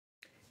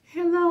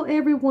Hello,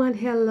 everyone.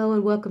 Hello,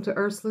 and welcome to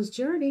Ursula's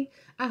Journey.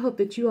 I hope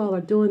that you all are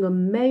doing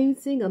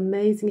amazing,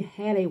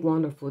 had a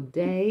wonderful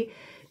day.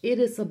 It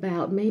is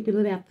about maybe a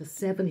little after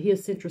 7 here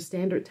Central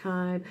Standard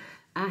Time.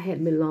 I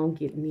hadn't been long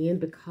getting in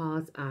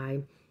because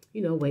I,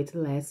 wait to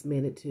the last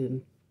minute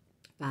to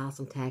file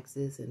some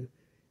taxes and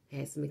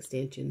had some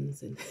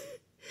extensions and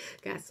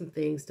got some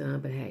things done.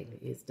 But hey,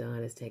 it's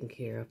done. It's taken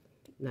care of.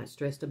 I'm not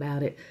stressed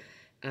about it.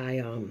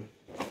 I'm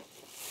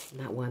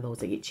not one of those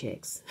that get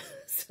checks.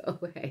 So,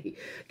 hey,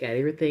 got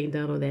everything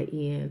done on that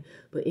end.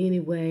 But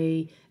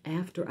anyway,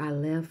 after I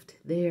left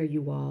there,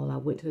 you all, I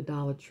went to the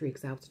Dollar Tree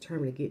because I was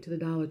determined to get to the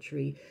Dollar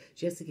Tree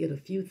just to get a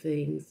few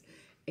things.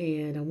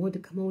 And I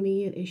wanted to come on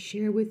in and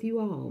share with you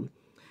all.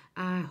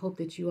 I hope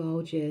that you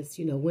all just,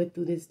 went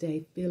through this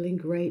day feeling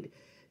great,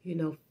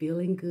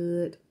 feeling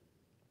good.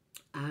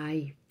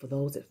 For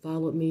those that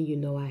followed me,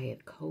 I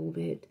had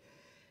COVID,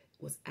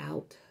 was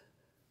out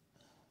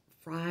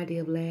Friday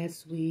of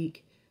last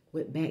week.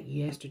 Went back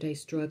yesterday,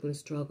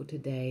 struggled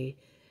today.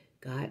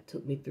 God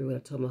took me through it. I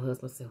told my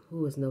husband, I said,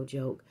 it's no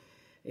joke.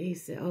 And he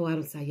said, I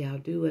don't say y'all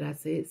do it. I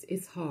said,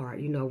 it's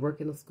hard,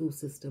 working in the school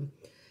system.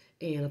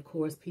 And of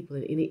course, people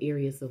in any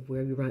areas of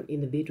where we run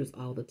individuals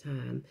all the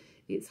time,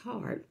 it's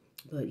hard.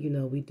 But,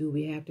 we do what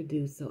we have to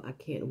do. So I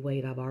can't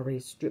wait. I've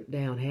already stripped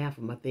down half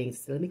of my things.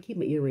 So let me keep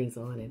my earrings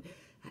on. And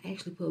I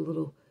actually put a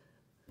little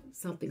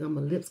something on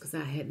my lips because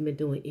I hadn't been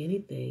doing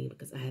anything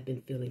because I had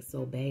been feeling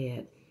so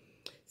bad.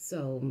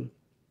 So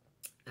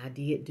I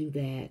did do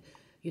that,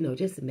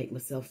 just to make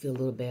myself feel a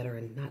little better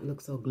and not look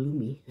so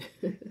gloomy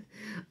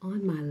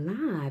on my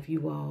live,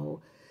 you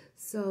all.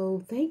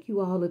 So thank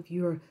you all if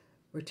you're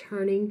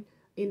returning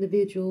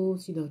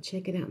individuals,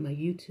 checking out my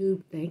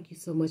YouTube. Thank you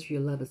so much for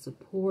your love and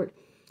support.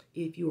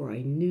 If you are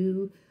a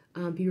new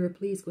viewer,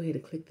 please go ahead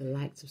and click the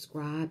like,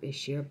 subscribe, and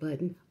share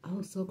button.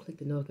 Also, click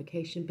the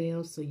notification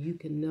bell so you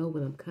can know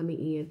when I'm coming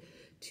in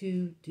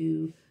to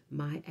do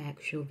my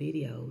actual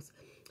videos.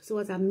 So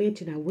as I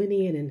mentioned, I went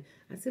in and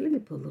I said, let me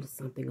put a little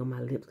something on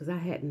my lips because I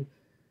hadn't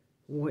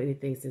worn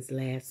anything since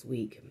last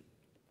week.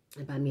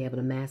 And by me having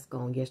a mask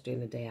on yesterday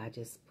and today, I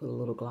just put a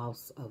little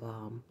gloss of,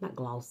 not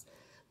gloss,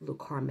 little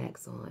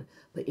Carmex on.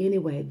 But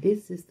anyway,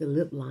 this is the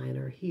lip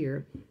liner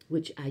here,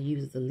 which I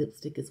use as a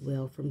lipstick as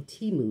well from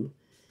Temu.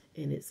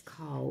 And it's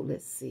called,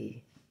 let's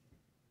see,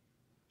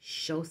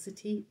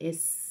 Shosity,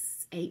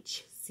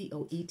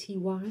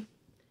 Shcoety.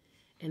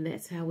 And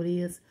that's how it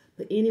is.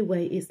 But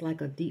anyway, it's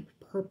like a deep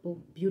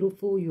purple,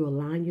 beautiful. You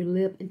align your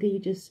lip and then you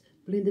just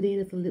blend it in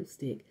as a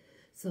lipstick.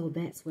 So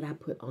that's what I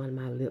put on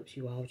my lips,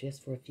 you all,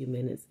 just for a few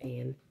minutes.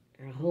 And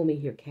our homie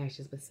here, Cash,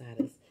 is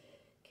beside us.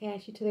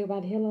 Cash, you tell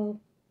everybody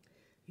hello.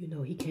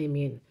 He came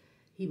in.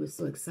 He was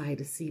so excited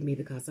to see me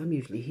because I'm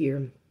usually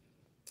here.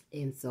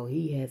 And so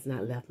he has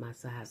not left my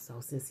side. So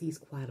since he's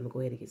quiet, I'm going to go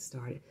ahead and get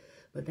started.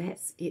 But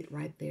that's it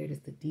right there. That's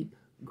the deep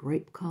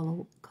grape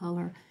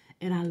color.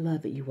 And I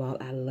love it, you all.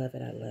 I love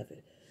it. I love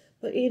it.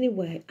 But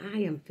anyway, I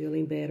am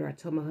feeling better. I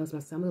told my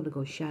husband, I said, I'm going to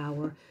go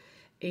shower.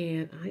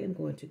 And I am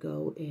going to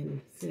go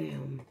and sit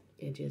down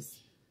and just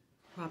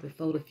probably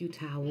fold a few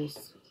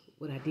towels,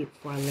 what I did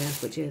before I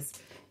left, but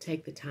just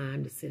take the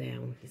time to sit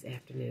down this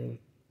afternoon.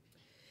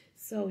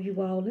 So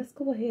you all, let's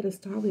go ahead and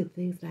start with the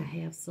things that I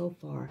have so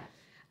far.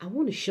 I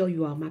want to show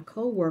you all my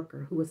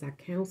co-worker, who was our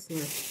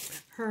counselor.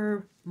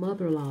 Her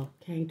mother-in-law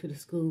came to the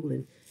school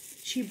and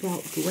she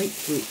brought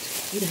grapefruit.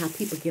 You know how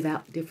people give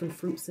out different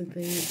fruits and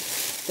things?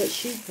 But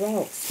she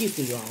brought, excuse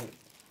me, y'all.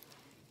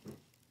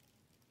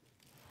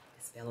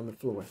 It fell on the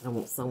floor. I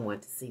want someone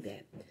to see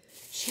that.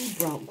 She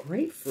brought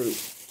grapefruit.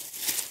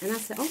 And I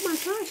said, oh my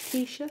gosh,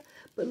 Keisha,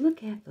 but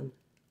look at them.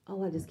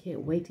 Oh, I just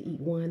can't wait to eat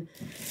one.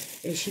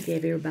 And she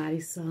gave everybody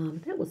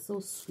some. That was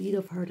so sweet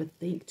of her to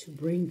think to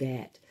bring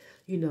that,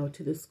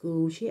 to the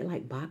school. She had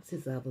like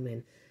boxes of them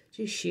and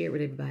just shared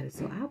with everybody.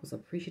 So I was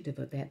appreciative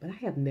of that. But I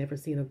have never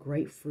seen a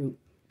grapefruit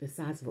the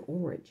size of an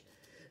orange.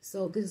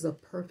 So this is a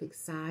perfect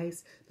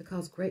size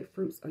because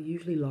grapefruits are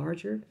usually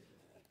larger.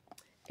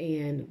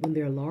 And when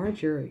they're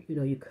larger,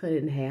 you cut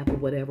it in half or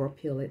whatever, or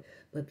peel it.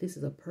 But this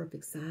is a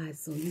perfect size.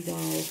 So you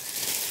all,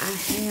 I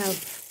have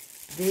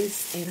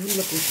this and I'm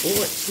looking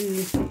forward to,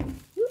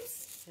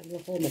 I'm going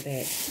to hold my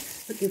bag.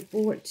 Looking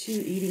forward to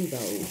eating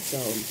those.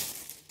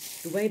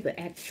 So the way the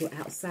actual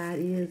outside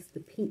is,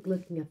 the pink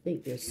looking, I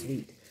think they're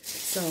sweet.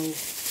 So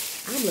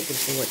I'm looking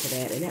forward to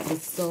that. And that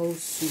was so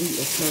sweet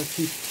of her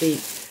to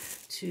think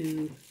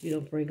to,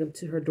 bring them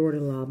to her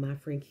daughter-in-law, my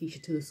friend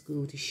Keisha, to the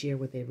school to share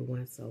with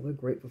everyone. So we're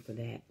grateful for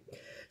that.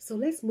 So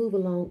let's move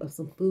along of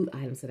some food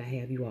items that I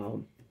have, you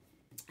all.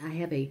 I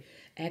have a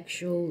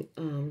actual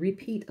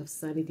repeat of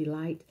Sunny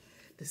Delight.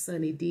 The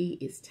Sunny D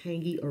is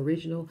tangy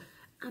original.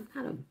 I'm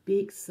not a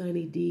big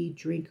Sunny D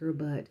drinker,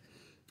 but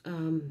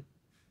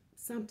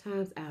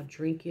sometimes I'll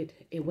drink it.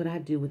 And what I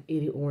do with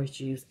any orange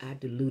juice, I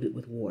dilute it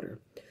with water.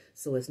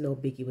 So it's no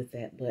biggie with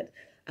that. But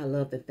I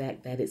love the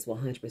fact that it's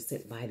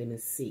 100% vitamin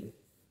C.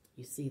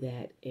 You see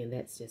that? And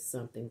that's just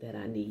something that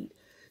I need.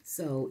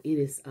 So it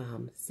is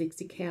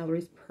 60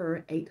 calories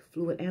per 8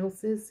 fluid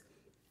ounces.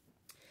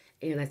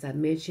 And as I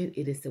mentioned,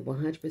 it is the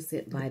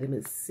 100%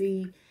 vitamin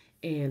C.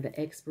 And the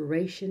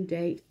expiration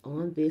date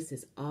on this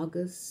is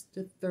August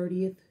the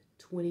 30th,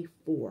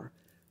 24.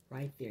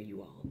 Right there,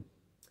 you all.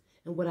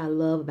 And what I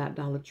love about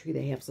Dollar Tree,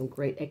 they have some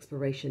great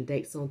expiration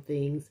dates on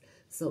things.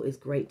 So it's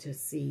great to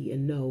see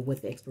and know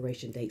what the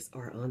expiration dates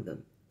are on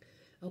them.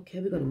 Okay,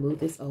 we're going to move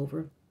this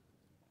over.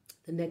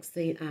 The next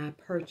thing I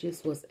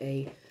purchased was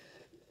a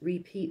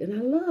repeat. And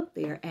I love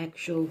their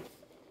actual,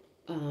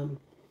 the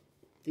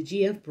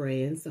GF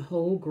brands, the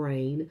whole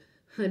grain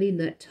Honey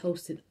Nut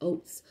Toasted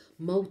Oats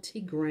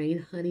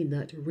Multi-Grain Honey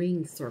Nut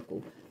Ring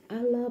Circle.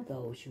 I love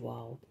those, you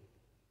all.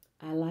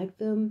 I like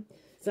them.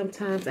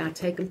 Sometimes I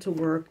take them to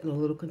work in a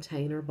little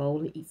container bowl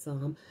and eat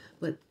some.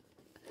 But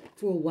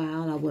for a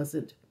while, I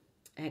wasn't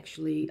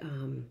actually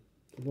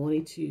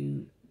wanting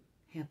to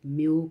have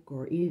milk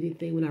or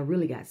anything when I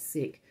really got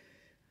sick.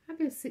 I've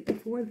been sick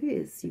before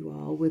this, you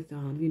all, with,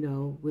 you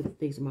know, with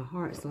things in my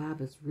heart. So I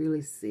was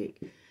really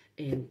sick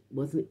and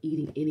wasn't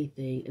eating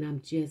anything. And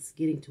I'm just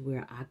getting to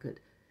where I could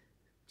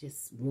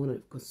just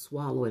want to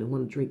swallow it and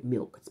want to drink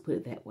milk. Let's put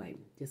it that way.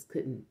 Just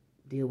couldn't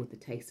deal with the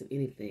taste of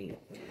anything.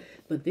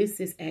 But this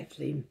is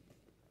actually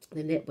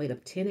the net weight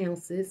of 10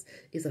 ounces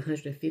is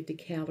 150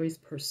 calories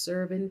per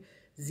serving,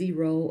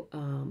 0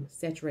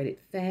 saturated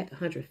fat,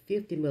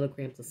 150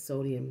 milligrams of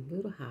sodium, a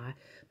little high,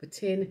 but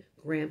 10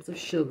 grams of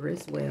sugar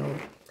as well.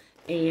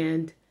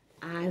 And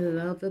I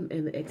love them.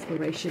 And the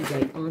expiration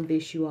date on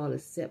this, you all,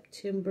 is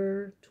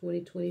September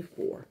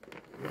 2024.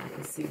 I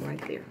can see right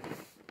there.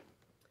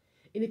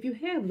 And if you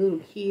have little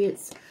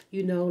kids,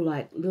 you know,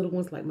 like little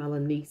ones like my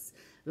little niece,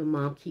 my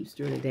mom keeps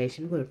during the day.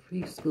 She's going to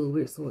preschool.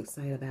 We're so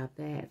excited about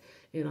that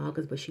in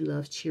August, but she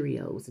loves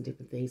Cheerios and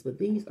different things. But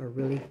these are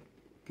really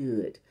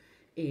good.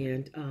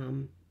 And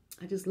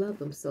I just love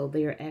them. So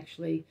they are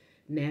actually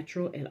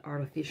natural and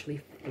artificially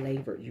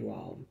flavored, you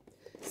all.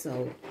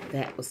 So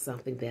that was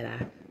something that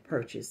I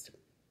purchased.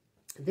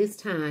 This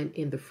time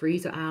in the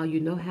freezer aisle, you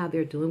know how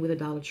they're doing with the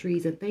Dollar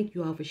Trees. And thank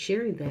you all for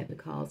sharing that,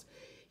 because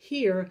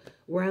here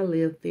where I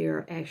live,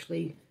 they're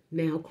actually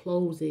now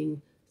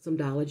closing some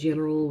Dollar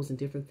Generals and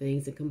different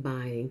things and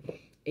combining.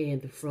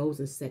 And the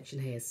frozen section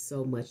has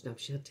so much. And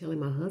I'm telling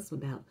my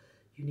husband about,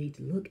 you need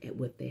to look at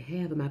what they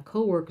have. And my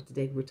coworker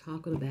today, we were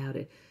talking about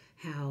it,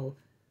 how,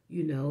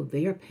 you know,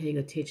 they are paying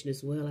attention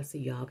as well. I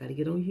said, y'all got to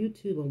get on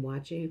YouTube. I'm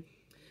watching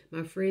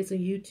my friends on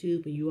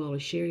YouTube, and you all are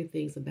sharing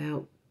things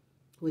about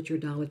what your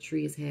Dollar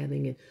Tree is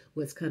having and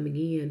what's coming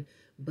in.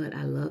 But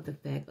I love the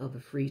fact of the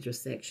freezer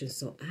section.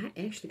 So I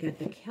actually got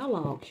the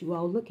Kellogg's. You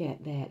all look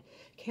at that.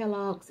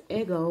 Kellogg's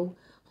Eggo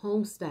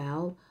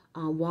Homestyle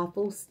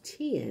waffles,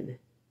 10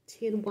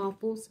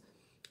 waffles,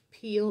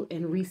 peel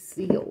and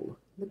reseal.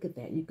 Look at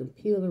that. You can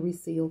peel and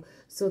reseal.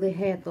 So they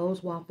had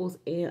those waffles,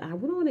 and I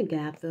went on and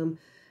got them.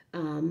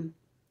 And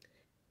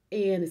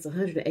it's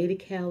 180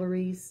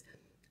 calories.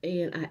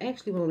 And I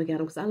actually went on and got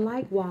them because I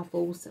like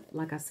waffles.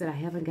 Like I said, I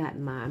haven't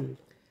gotten my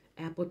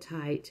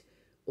appetite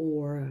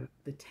or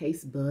the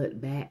taste bud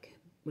back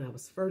when I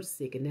was first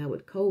sick. And now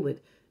with COVID,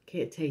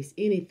 can't taste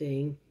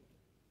anything.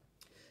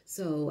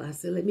 So I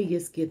said, let me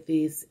just get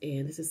this.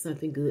 And this is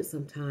something good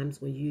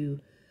sometimes when you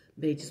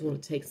may just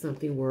want to take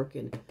something work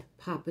and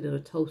pop it in a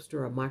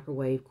toaster or a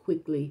microwave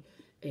quickly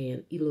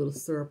and eat a little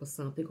syrup or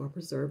something, or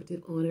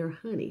preservative on it, or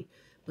honey.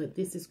 But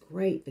this is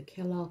great, the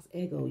Kellogg's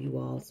Eggo, you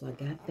all. So I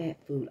got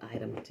that food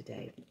item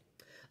today.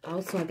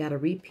 Also, I got a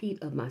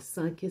repeat of my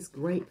Sunkist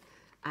grape.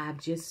 I've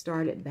just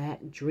started back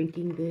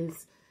drinking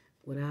this.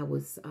 When I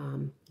was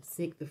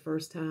sick the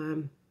first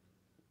time,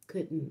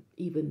 couldn't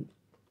even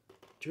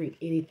drink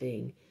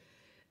anything.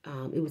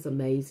 It was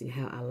amazing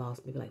how I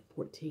lost maybe like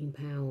 14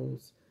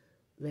 pounds,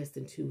 less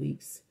than 2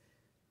 weeks.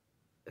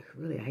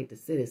 Really, I hate to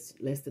say this,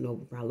 less than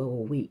over a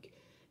little week.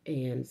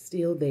 And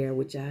still there,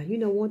 which I, you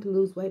know, want to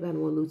lose weight, but I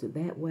don't want to lose it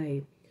that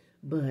way.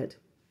 But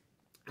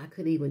I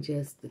couldn't even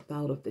just the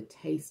thought of the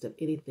taste of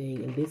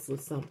anything, and this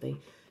was something.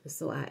 And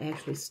so I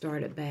actually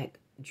started back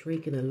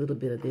drinking a little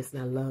bit of this,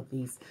 and I love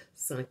these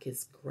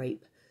Sunkist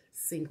grape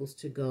singles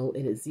to go,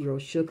 and it's 0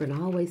 sugar. And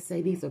I always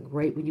say these are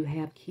great when you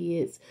have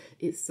kids.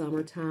 It's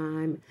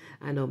summertime.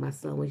 I know my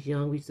son was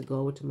young. We used to go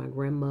over to my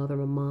grandmother,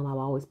 my mom. I would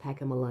always pack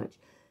him a lunch.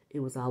 It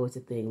was always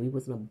a thing. We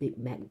wasn't a big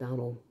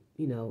McDonald's,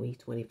 you know, he's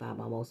 25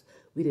 almost.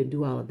 We didn't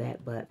do all of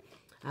that, but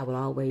I would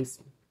always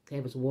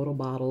have his water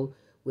bottle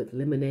with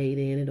lemonade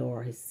in it,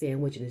 or his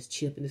sandwich and his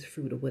chip and his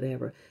fruit or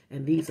whatever.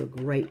 And these are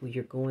great when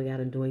you're going out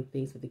and doing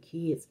things with the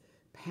kids.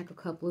 Pack a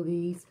couple of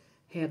these.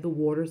 Have the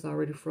waters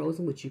already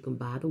frozen, which you can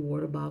buy the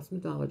water bottles from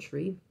the Dollar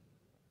Tree.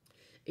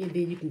 And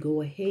then you can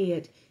go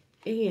ahead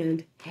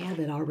and have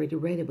it already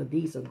ready. But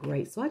these are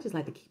great. So I just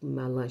like to keep them in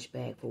my lunch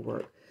bag for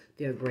work.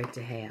 They're great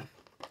to have.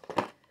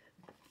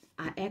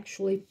 I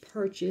actually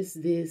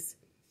purchased this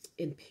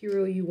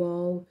Imperial, you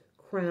all,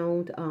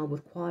 crowned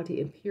with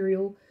quality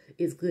Imperial.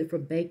 It's good for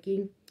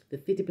baking. The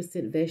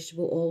 50%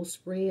 vegetable oil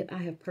spread. I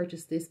have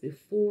purchased this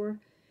before,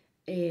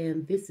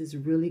 and this is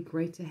really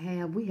great to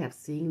have. We have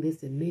seen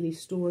this in many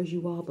stores,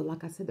 you all, but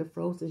like I said, the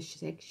frozen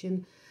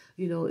section,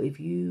 you know, if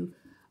you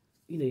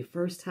know, your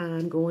first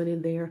time going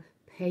in there,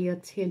 pay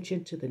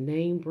attention to the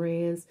name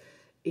brands.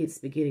 It's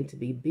beginning to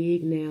be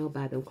big now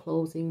by them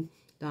closing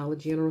Dollar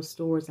General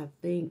stores, I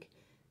think.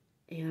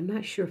 And I'm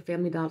not sure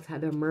Family Dollars, how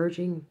they're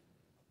merging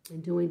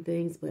and doing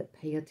things, but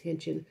pay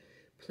attention.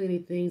 Plenty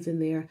of things in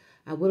there.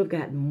 I would have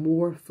gotten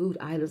more food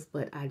items,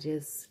 but I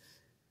just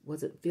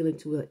wasn't feeling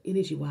too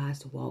energy-wise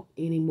to walk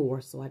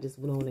anymore. So I just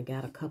went on and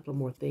got a couple of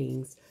more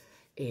things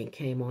and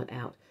came on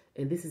out.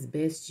 And this is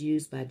best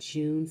used by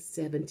June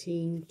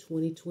 17,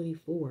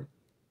 2024.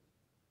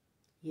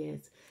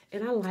 Yes,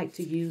 and I like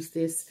to use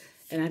this,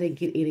 and I didn't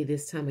get any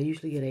this time. I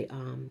usually get a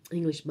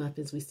English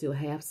muffins. We still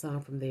have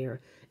some from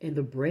there, and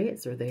the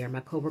breads are there.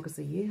 My coworker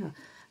said, yeah,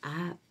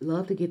 I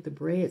love to get the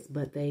breads,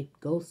 but they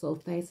go so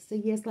fast. I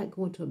said, yeah, it's like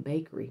going to a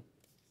bakery.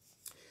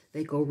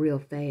 They go real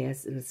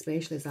fast, and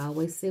especially, as I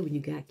always say, when you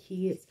got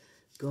kids,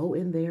 go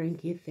in there and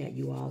get that,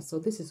 you all. So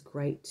this is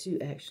great to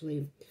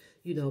actually,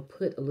 you know,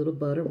 put a little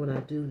butter when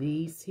I do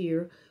these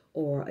here,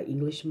 or an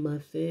English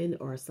muffin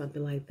or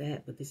something like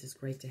that, but this is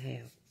great to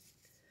have.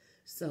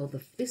 So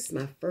this is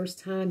my first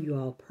time, you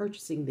all,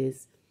 purchasing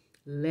this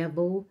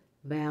Level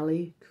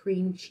Valley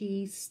cream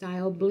cheese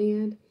style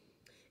blend.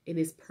 And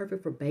it's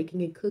perfect for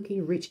baking and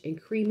cooking, rich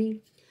and creamy.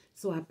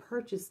 So I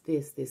purchased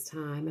this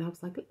time, and I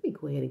was like, let me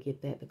go ahead and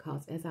get that,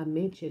 because as I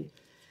mentioned,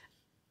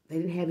 they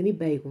didn't have any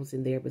bagels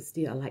in there, but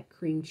still I like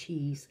cream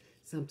cheese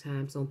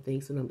sometimes on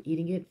things when I'm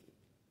eating it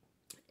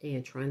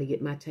and trying to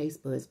get my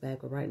taste buds back.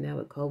 But right now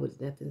with COVID,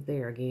 nothing's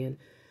there again.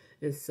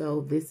 And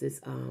so this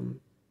is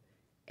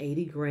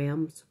 80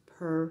 grams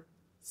per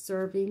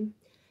serving,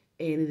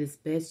 and it is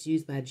best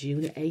used by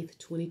June 8th,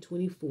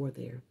 2024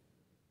 there.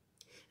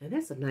 And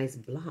that's a nice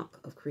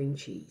block of cream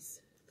cheese.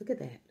 Look at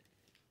that.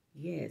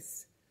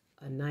 Yes,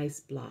 a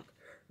nice block,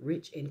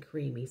 rich and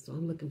creamy. So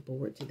I'm looking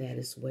forward to that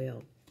as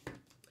well.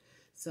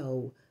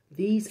 So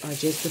these are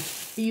just a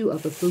few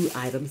of the food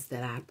items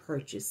that I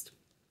purchased.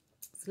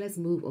 So let's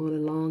move on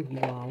along, you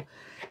all.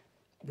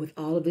 With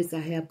all of this I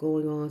have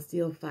going on,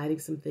 still fighting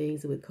some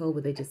things. With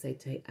COVID, they just say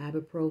take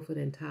ibuprofen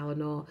and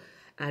Tylenol.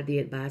 I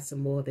did buy some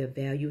more of their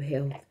Value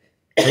Health,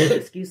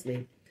 excuse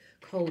me,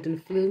 cold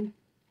and flu.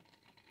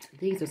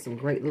 These are some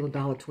great little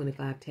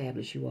 $1.25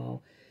 tablets, you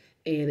all.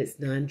 And it's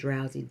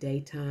non-drowsy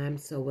daytime.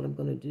 So what I'm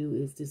going to do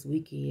is this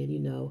weekend, you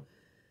know,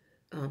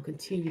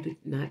 continue to,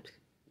 not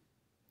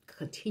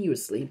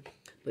continuously,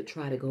 but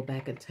try to go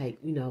back and take,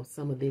 you know,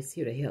 some of this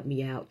here to help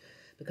me out,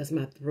 because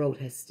my throat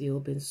has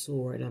still been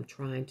sore, and I'm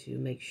trying to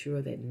make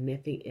sure that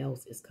nothing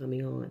else is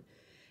coming on.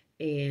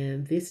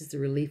 And this is the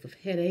relief of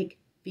headache,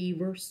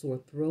 fever, sore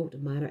throat,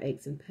 minor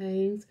aches and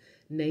pains,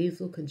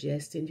 nasal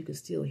congestion. You can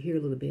still hear a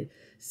little bit,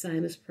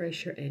 sinus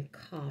pressure, and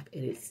cough.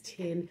 And it's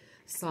 10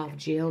 soft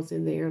gels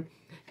in there.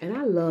 And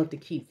I love to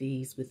keep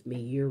these with me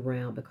year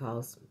round,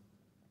 because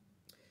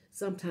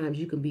sometimes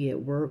you can be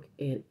at work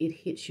and it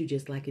hits you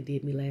just like it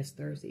did me last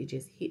Thursday. It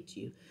just hit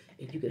you,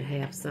 and you can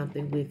have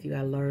something with you.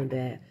 I learned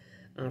that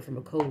from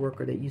a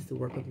coworker that used to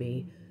work with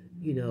me.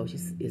 You know,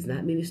 there's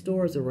not many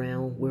stores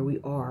around where we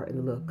are in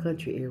the little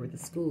country area with the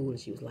school. And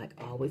she was like,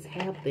 always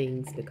have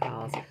things,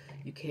 because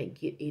you can't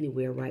get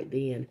anywhere right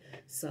then.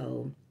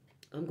 So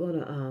I'm going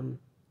to,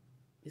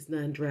 it's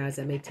non-dry.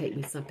 I may take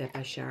me something after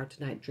I shower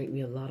tonight, drink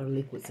me a lot of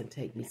liquids and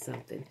take me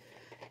something,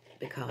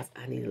 because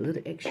I need a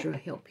little extra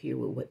help here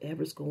with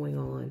whatever's going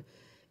on.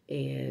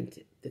 And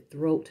the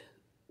throat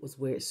was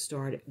where it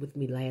started with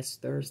me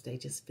last Thursday,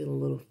 just feeling a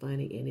little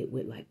funny, and it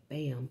went like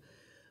bam.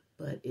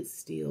 But it's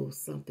still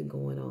something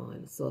going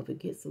on. So if it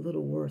gets a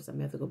little worse, I'm going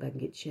to have to go back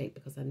and get checked,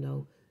 because I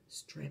know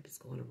strep is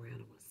going around. I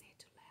don't want to say it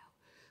too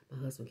loud.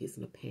 My husband gets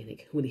in a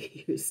panic when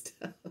he hears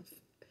stuff.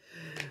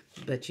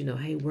 But, you know,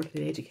 hey,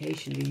 working in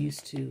education, you're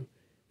used to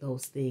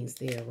those things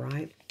there,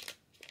 right?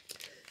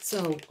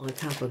 So on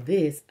top of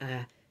this,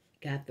 I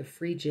got the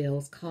Free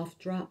Gels cough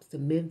drops, the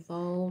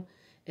menthol,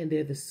 and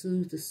they're the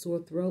soothes the sore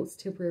throats,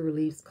 temporary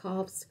relieves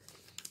coughs,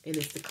 and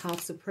it's the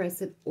cough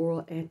suppressant,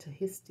 oral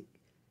antihistic.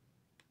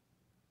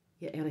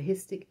 Yeah,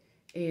 antihistic,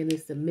 and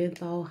it's the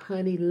menthol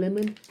honey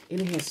lemon,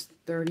 and it has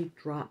 30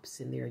 drops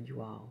in there,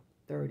 you all.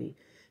 30.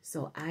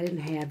 So I didn't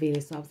have any,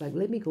 so I was like,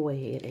 let me go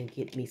ahead and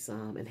get me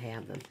some and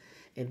have them.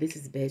 And this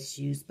is best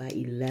used by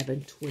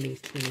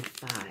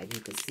 11/20/25. You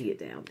can see it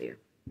down there.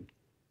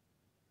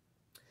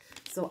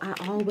 So I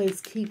always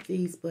keep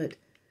these, but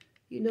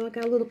you know, I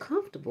got a little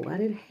comfortable. I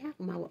didn't have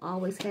them. I would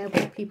always have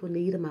when people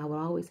need them. I would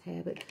always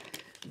have it.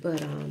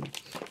 But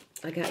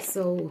I got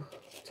so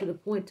to the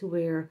point to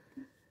where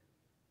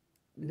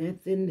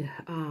nothing,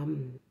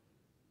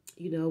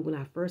 you know, when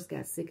I first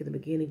got sick in the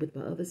beginning with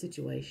my other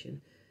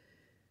situation,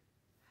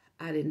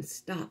 I didn't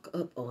stock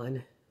up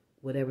on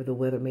whatever the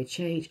weather may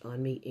change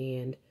on me,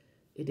 and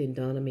it didn't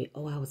dawn on me,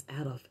 oh, I was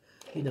out of,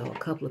 you know, a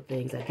couple of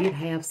things. I did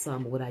have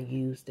some of what I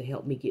used to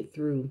help me get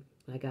through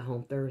when I got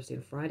home Thursday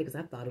and Friday, because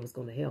I thought it was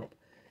going to help.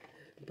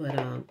 But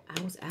I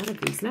was out of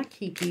these, and I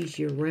keep these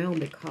year round,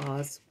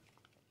 because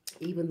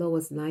even though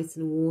it's nice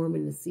and warm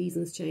and the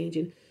season's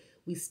changing,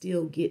 we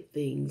still get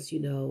things, you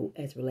know,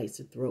 as relates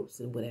to throats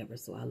and whatever.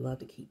 So I love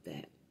to keep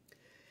that.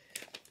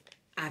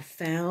 I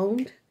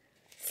found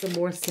some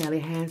more Sally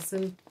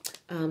Hansen,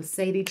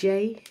 Sadie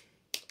J.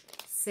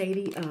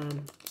 Sadie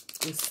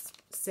was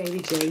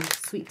Sadie J.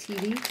 Sweet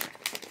TV.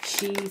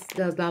 She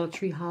does Dollar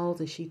Tree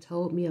hauls, and she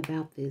told me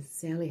about this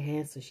Sally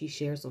Hansen she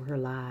shares on her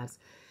lives.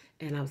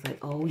 And I was like,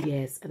 oh,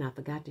 yes. And I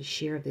forgot to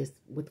share this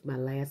with my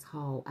last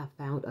haul. I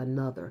found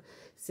another.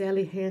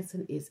 Sally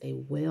Hansen is a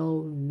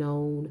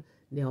well-known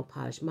nail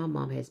polish. My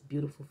mom has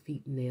beautiful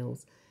feet and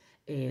nails,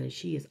 and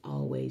she has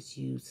always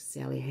used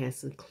Sally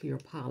Hansen clear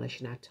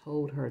polish. And I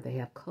told her they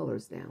have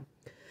colors now.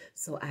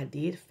 So I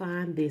did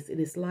find this,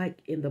 and it's like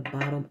in the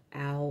bottom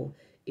owl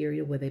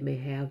area where they may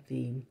have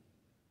the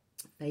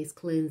face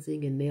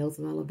cleansing and nails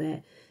and all of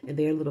that. And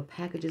there are little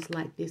packages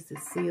like this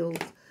as seals.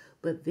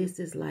 But this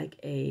is like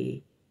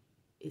a,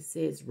 it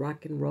says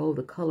rock and roll,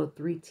 the color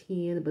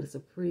 310, but it's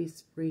a pretty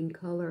spring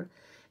color.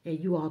 And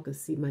you all can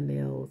see my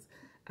nails.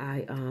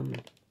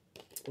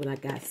 When I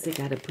got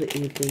sick, I didn't put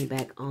anything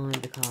back on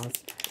because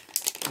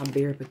I'm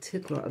very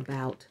particular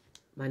about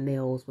my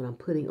nails. When I'm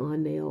putting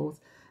on nails,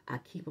 I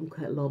keep them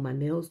cut low. My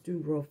nails do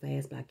grow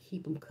fast, but I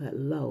keep them cut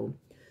low.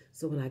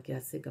 So when I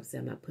got sick,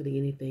 I'm not putting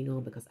anything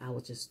on because I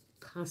was just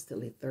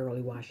constantly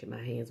thoroughly washing my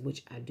hands,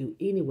 which I do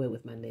anyway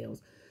with my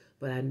nails.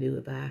 But I knew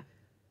if I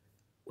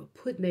would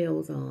put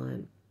nails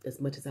on as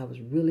much as I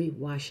was really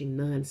washing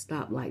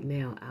non-stop like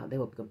now, they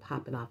were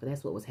popping off. And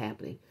that's what was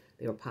happening.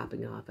 They were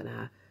popping off. And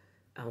I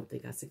don't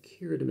think I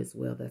secured them as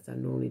well as I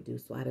normally do.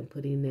 So I didn't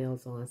put any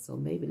nails on. So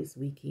maybe this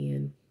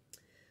weekend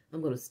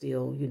I'm going to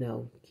still, you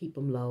know, keep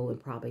them low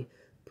and probably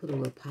put a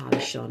little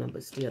polish on them,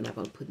 but still not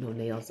going to put no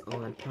nails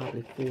on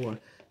probably for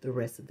the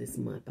rest of this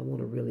month. I want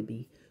to really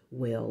be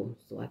well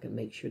so I can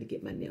make sure to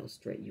get my nails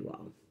straight, you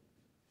all.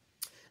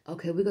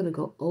 Okay, we're going to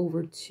go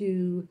over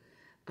to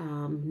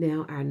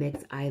now our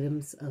next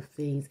items of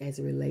things as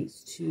it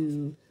relates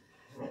to,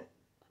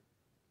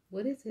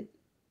 what is it?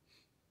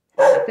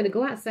 I'm going to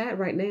go outside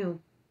right now,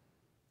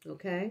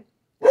 okay?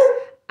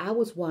 I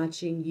was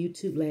watching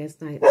YouTube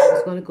last night. I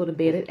was going to go to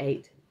bed at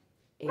 8.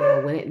 And I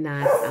went at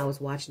 9. I was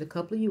watching a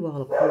couple of you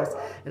all, of course.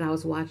 And I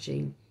was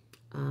watching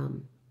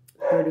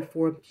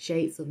 34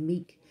 Shades of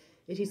Meek.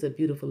 And she's a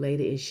beautiful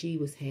lady. And she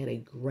had a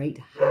great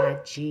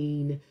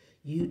hygiene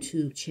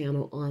YouTube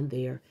channel on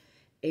there.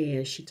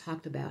 And she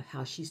talked about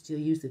how she still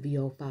used the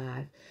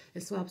VO5.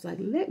 And so I was like,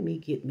 let me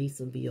get me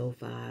some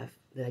VO5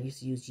 that I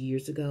used to use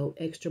years ago.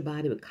 Extra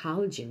Body with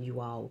Collagen,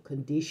 you all,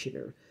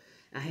 conditioner.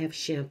 I have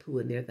shampoo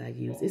in there that I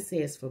use. It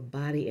says for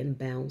body and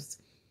bounce,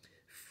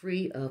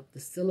 free of the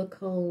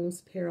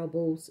silicones,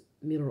 parables,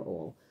 mineral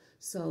oil.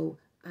 So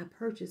I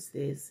purchased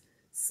this.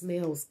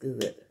 Smells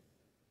good,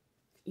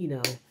 you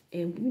know.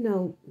 And, you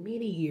know,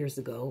 many years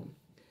ago,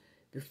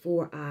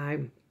 before I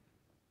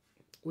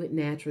went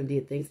natural and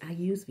did things, I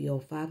used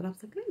VO5. And I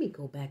was like, let me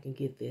go back and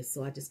get this.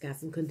 So I just got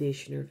some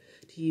conditioner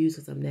to use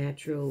because I'm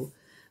natural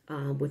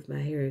with my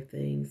hair and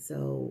things.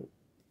 So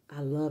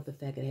I love the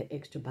fact that it had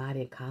Extra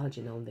Body and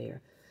collagen on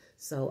there.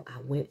 So I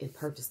went and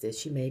purchased this.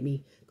 She made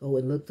me go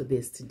and look for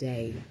this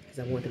today because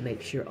I wanted to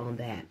make sure on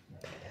that.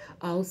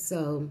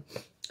 Also,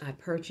 I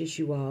purchased,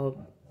 you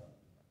all,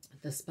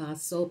 the Spa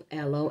Soap,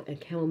 Aloe,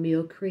 and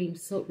Chamomile Cream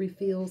soap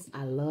refills.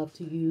 I love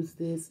to use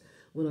this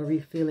when I'm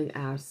refilling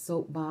our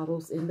soap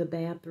bottles in the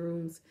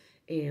bathrooms.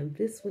 And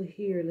this one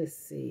here, let's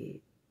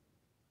see.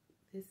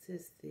 This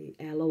is the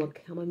Aloe and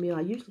Chamomile.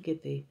 I usually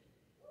get the,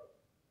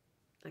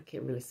 I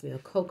can't really smell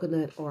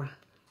coconut or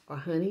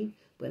honey,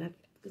 but I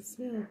can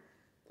smell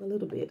a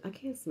little bit. I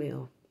can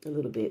smell a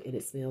little bit, and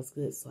it smells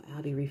good. So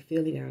I'll be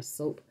refilling our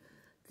soap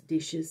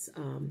dishes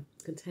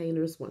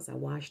containers once I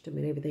washed them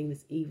and everything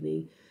this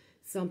evening.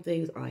 Some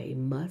things are a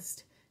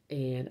must,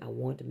 and I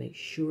want to make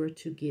sure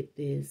to get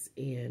this.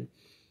 And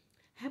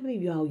how many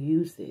of y'all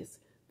use this?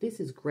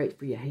 This is great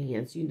for your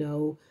hands. You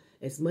know,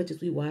 as much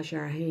as we wash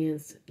our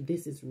hands,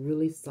 this is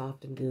really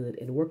soft and good.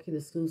 And working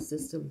the school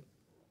system,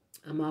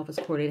 I'm office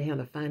coordinator,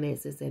 handle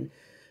finances, and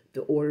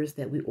the orders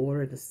that we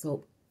order, the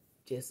soap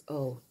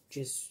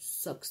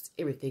just sucks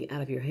everything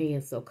out of your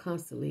hands. So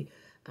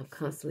I'm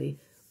constantly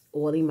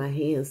oiling my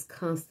hands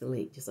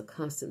constantly, just a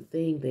constant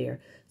thing there.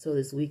 So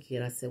this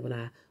weekend, I said when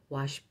I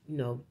wash, you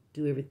know,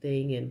 do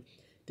everything and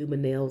do my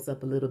nails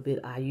up a little bit,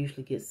 I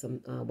usually get some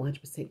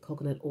 100%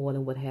 coconut oil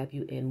and what have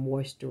you, and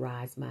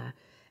moisturize my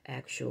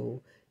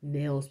actual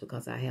nails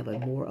because I have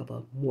more of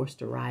a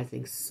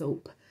moisturizing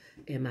soap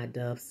in my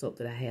Dove soap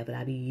that I have that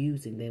I be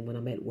using then when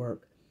I'm at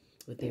work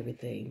with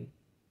everything.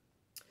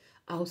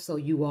 Also,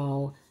 you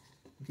all,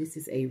 this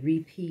is a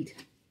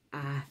repeat.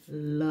 I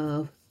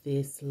love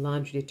this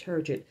laundry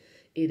detergent.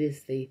 It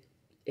is the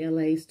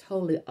LA's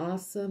Totally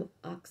Awesome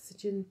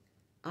Oxygen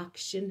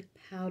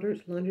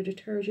Powdered Laundry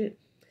Detergent.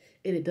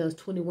 And it does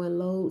 21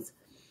 loads.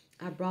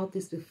 I brought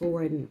this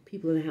before and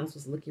people in the house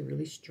was looking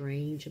really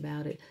strange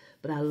about it.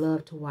 But I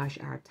love to wash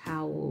our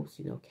towels,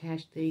 you know,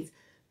 cash things.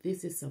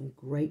 This is some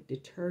great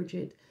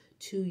detergent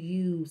to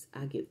use.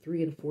 I get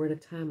 3 and 4 at a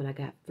time, and I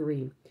got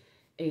 3.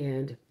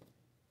 And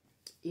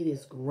it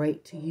is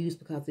great to use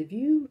because if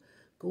you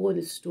go in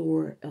the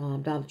store,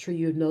 Dollar Tree,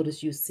 you'll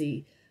notice you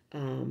see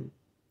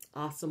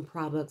Awesome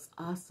products.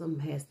 Awesome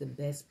has the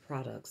best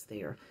products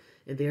there.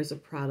 And there's a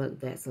product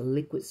that's a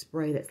liquid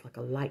spray that's like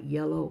a light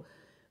yellow.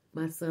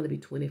 My son will be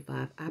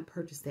 25. I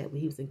purchased that when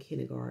he was in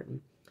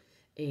kindergarten.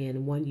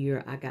 And one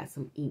year I got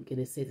some ink, and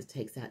it says it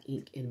takes out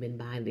ink, and been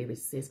buying it ever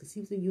since because he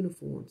was in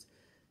uniforms.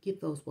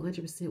 Get those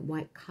 100%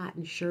 white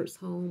cotton shirts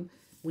home.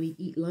 When he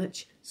eat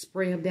lunch,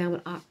 spray them down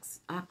with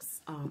Awesome,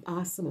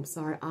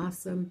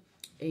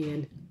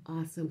 and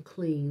Awesome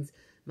cleans.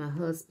 My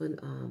husband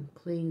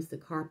cleans the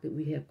carpet.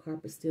 We have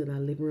carpet still in our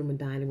living room and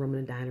dining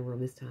room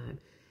this time.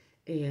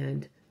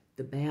 And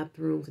the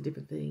bathrooms and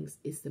different things.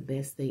 It's the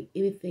best thing.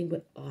 Anything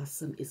but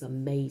Awesome is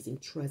amazing.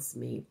 Trust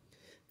me.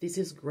 This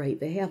is great.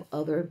 They have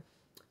a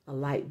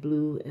light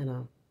blue and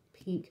a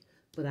pink,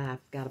 but I've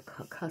got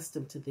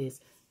accustomed to this.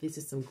 This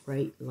is some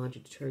great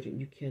laundry detergent.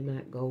 You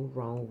cannot go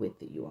wrong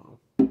with it, you all.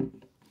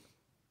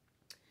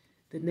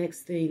 The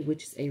next thing,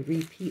 which is a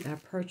repeat I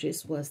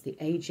purchased, was the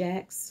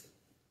Ajax.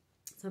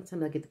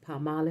 Sometimes I get the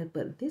Palmolive,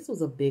 but this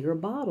was a bigger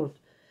bottle.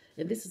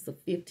 And this is a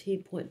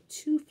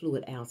 15.2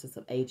 fluid ounces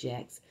of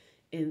Ajax.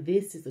 And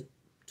this is a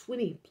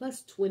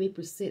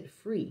 20%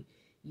 free.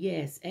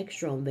 Yes,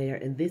 extra on there.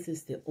 And this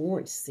is the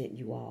orange scent,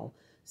 you all.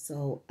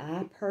 So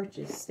I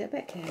purchased, step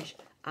back cash,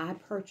 I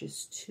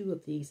purchased 2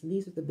 of these. And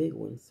these are the big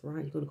ones,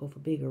 right? You're going to go for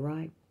bigger,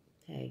 right?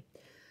 Hey,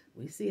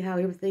 we see how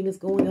everything is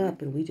going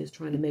up. And we just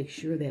trying to make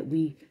sure that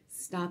we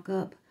stock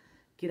up,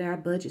 get our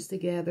budgets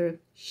together,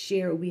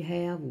 share what we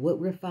have, what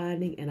we're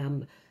finding.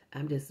 And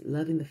I'm just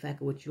loving the fact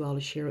of what you all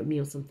are sharing with me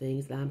on some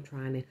things that I'm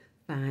trying to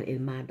find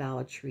in my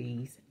Dollar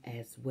Trees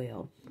as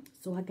well.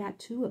 So I got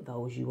 2 of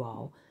those, you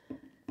all.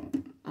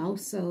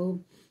 Also,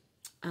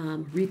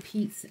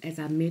 repeats, as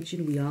I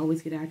mentioned, we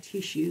always get our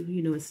tissue,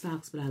 you know, in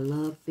stocks, but I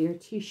love their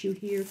tissue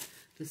here,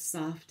 the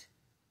soft,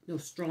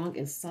 strong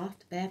and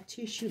soft bath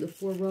tissue, the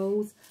 4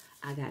 rows.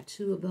 I got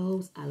 2 of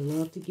those. I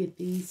love to get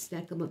these,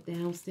 stack them up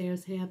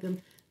downstairs, have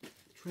them.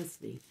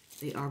 Trust me,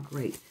 they are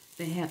great.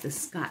 They have the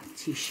Scott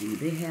tissue.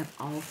 They have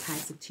all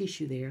types of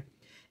tissue there,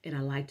 and I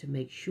like to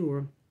make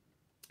sure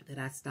that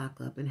I stock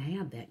up and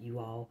have that, you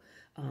all,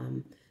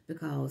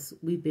 because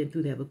we've been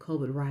through that with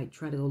COVID, right?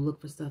 Try to go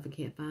look for stuff and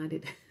can't find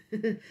it.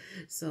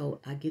 So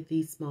I get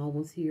these small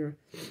ones here,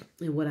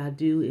 and what I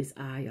do is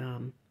I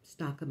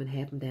stock them and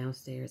have them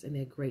downstairs, and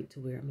they're great to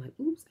wear. I'm like,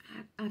 oops,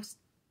 I've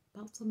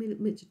bought so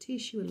much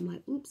tissue, and I'm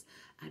like, oops,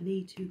 I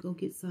need to go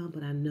get some,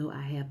 but I know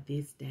I have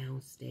this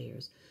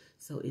downstairs,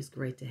 so it's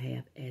great to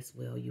have as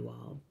well, you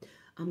all.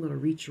 I'm going to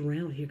reach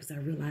around here because I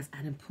realized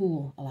I didn't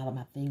pull a lot of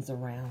my things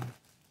around.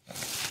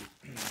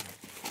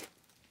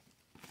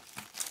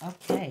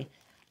 Okay.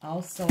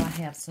 Also, I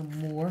have some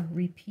more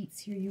repeats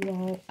here, you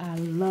all. I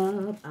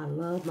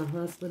love my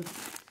husband.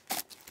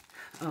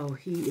 Oh,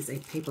 he is a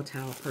paper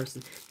towel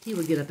person. He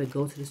would get up and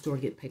go to the store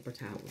and get paper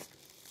towels.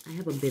 I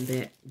haven't been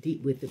that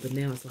deep with it, but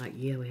now it's like,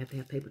 yeah, we have to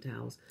have paper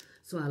towels.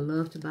 So I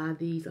love to buy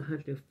these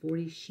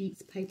 140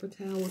 sheets paper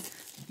towels.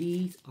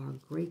 These are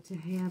great to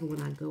have.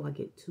 When I go, I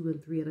get 2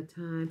 and 3 at a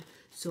time.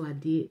 So I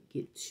did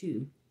get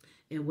 2.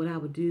 And what I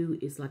would do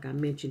is, like I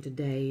mentioned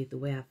today, the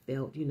way I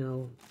felt, you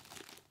know,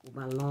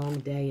 my long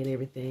day and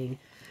everything,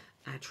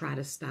 I try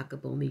to stock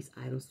up on these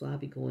items, so I'll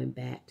be going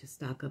back to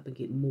stock up and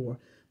get more,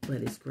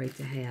 but it's great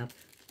to have,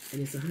 and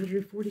it's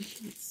 140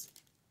 sheets.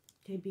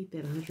 Can't beat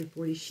that,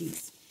 140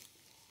 sheets.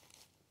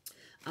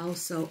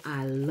 Also,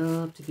 I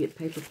love to get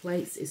paper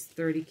plates. It's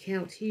 30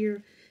 count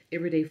here,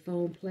 everyday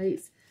foam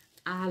plates.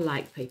 I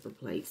like paper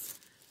plates.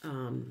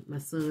 My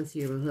son's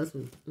here, my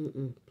husband,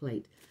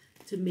 plate.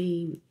 To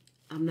me,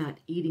 I'm not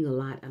eating a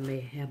lot. I may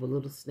have a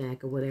little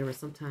snack or whatever.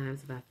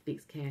 Sometimes if I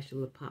fix Cash a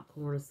little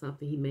popcorn or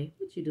something, he may,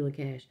 what you doing,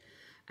 Cash?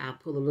 I'll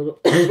pull a little,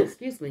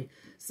 excuse me,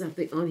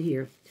 something on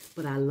here.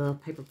 But I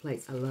love paper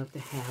plates. I love to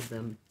have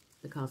them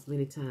because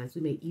many times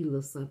we may eat a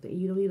little something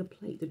and you don't need a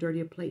plate, the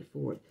dirtier plate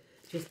for it.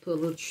 Just put a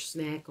little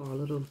snack or a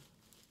little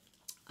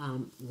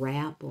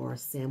wrap or a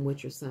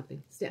sandwich or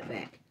something. Step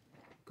back.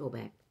 Go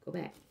back. Go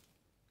back.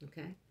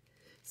 Okay?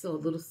 So a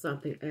little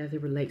something as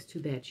it relates to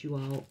that, you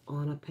all,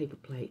 on a paper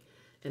plate.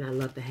 And I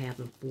love to have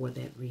them for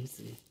that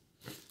reason.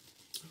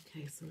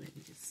 Okay, so let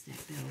me just stack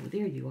that over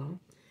there, you all.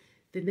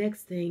 The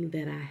next thing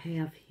that I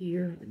have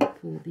here, let me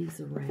pull these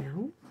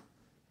around.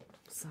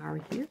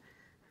 Sorry, here.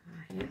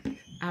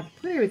 I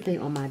put everything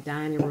on my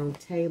dining room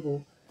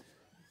table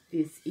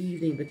this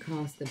evening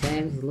because the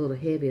bag was a little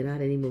heavy and I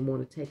didn't even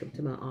want to take them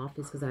to my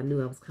office because I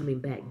knew I was coming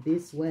back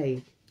this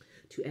way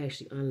to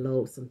actually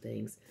unload some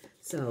things.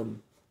 So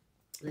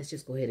let's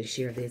just go ahead and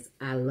share this.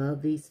 I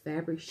love these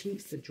fabric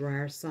sheets, the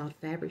dryer soft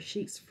fabric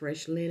sheets,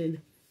 fresh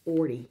linen,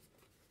 40.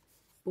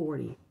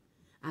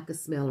 I could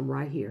smell them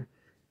right here.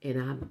 And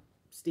I'm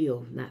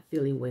still not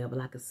feeling well, but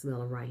I could smell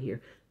them right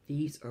here.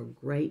 These are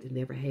great. I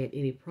never had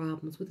any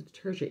problems with the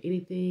detergent,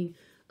 anything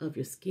of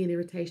your skin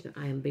irritation.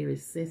 I am very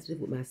sensitive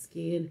with my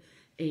skin.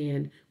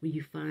 And when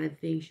you find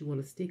things, you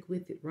want to stick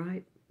with it,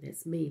 right?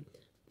 That's me.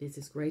 This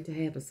is great to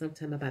have, and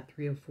sometimes about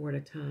 3 or 4 at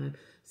a time.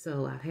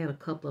 So I've had a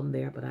couple of them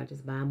there, but I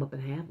just buy them up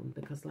and have them.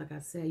 Because like I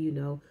said, you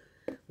know,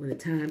 when the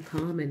time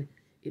comes and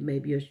it may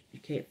be you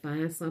can't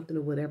find something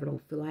or whatever,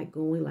 don't feel like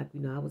going. Like, you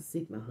know, I was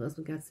sick. My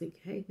husband got sick.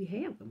 Hey, we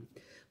have them.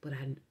 But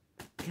I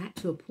got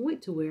to a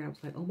point to where I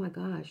was like, oh my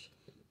gosh,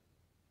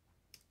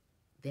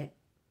 that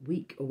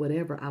week or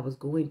whatever, I was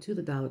going to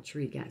the Dollar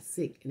Tree, got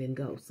sick, and then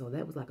go. So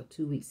that was like a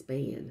 2-week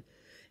span,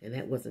 and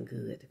that wasn't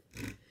good.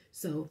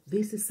 So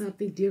this is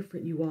something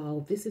different, you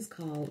all. This is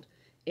called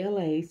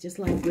LA's, just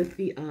like with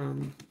the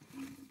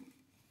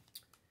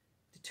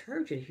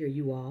detergent here,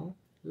 you all.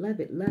 Love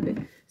it, love it.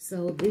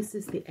 So this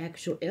is the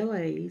actual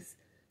LA's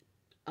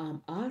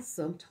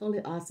awesome,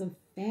 totally awesome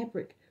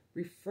fabric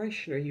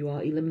refreshener, you all.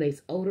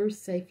 Eliminates odors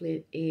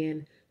safely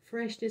and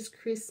freshness,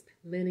 crisp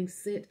linen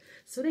scent.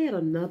 So they had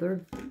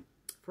another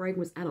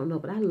fragrance, I don't know,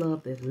 but I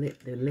love the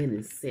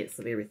linen scents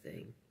of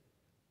everything.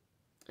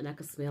 And I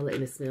can smell it,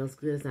 and it smells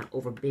good. It's not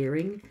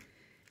overbearing.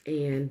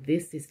 And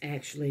this is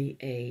actually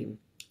a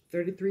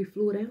 33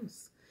 fluid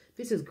ounce.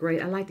 This is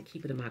great. I like to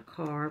keep it in my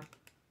car.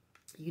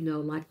 You know,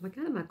 like when I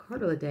got in my car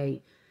the other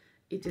day,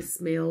 it just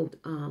smelled,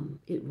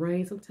 it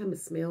rained. Sometimes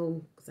it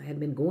smelled, because I hadn't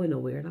been going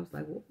nowhere. And I was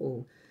like,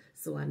 whoa.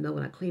 So I know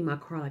when I clean my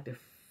car, I like to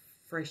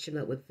freshen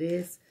up with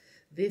this.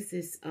 This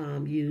is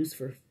used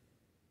for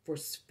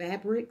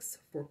fabrics,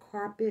 for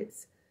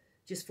carpets,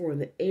 just for in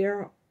the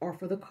air or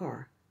for the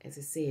car, as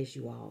it says,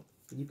 you all.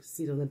 You can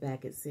see it on the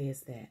back, it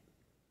says that.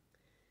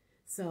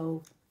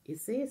 So it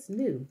says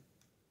new.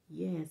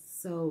 Yes.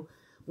 So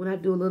when I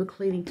do a little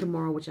cleaning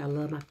tomorrow, which I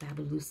love my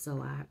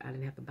Fabuloso, I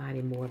didn't have to buy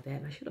any more of that.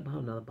 And I should have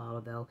bought another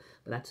bottle though.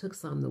 But I took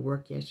some to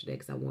work yesterday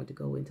because I wanted to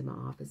go into my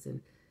office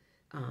and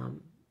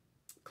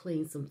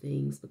clean some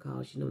things,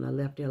 because, you know, when I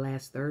left there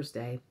last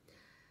Thursday,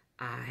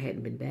 I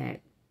hadn't been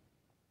back.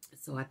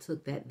 So I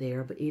took that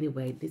there. But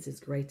anyway, this is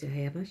great to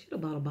have. I should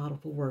have bought a bottle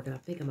for work, and I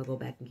think I'm going to go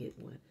back and get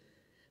one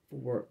for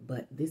work.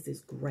 But this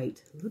is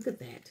great. Look at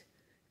that.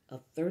 A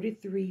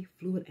 33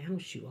 fluid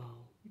ounce, you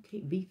all. You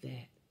can't beat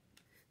that.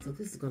 So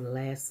this is going to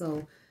last.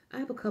 So I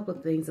have a couple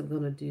of things I'm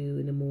going to do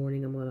in the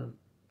morning. I'm going to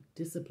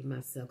discipline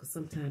myself, because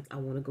sometimes I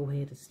want to go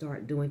ahead and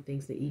start doing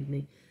things in the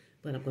evening.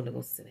 But I'm going to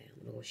go sit down.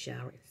 I'm going to go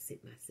shower and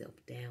sit myself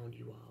down,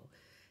 you all.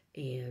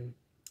 And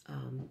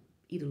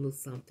eat a little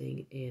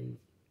something and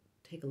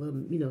take a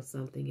little, you know,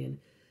 something, and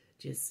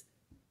just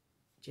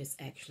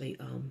actually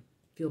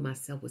fill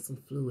myself with some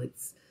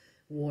fluids,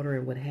 water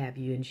and what have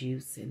you, and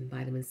juice and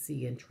vitamin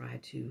C, and try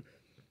to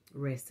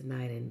rest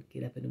tonight and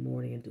get up in the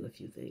morning and do a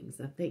few things.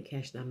 I think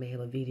Cash and I may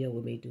have a video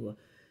where we do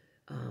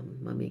a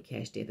Mommy and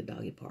Cash Day at the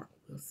doggy park.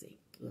 We'll see.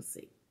 We'll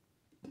see.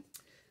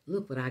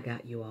 Look what I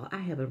got, you all. I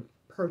haven't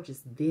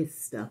purchased this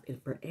stuff in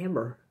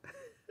forever.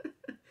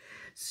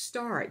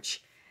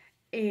 Starch.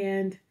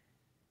 And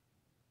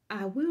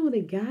I went on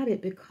and got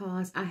it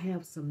because I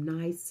have some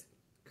nice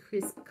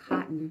crisp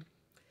cotton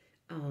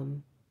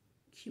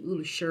cute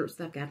little shirts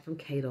that I got from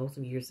Cato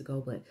some years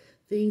ago, but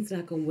things that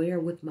I can wear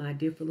with my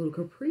different little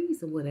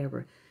capris and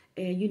whatever.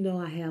 And, you know,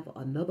 I have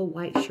another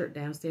white shirt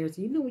downstairs.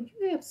 And, you know, when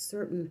you have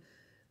certain,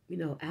 you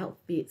know,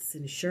 outfits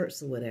and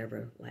shirts or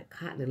whatever, like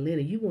cotton and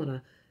linen, you want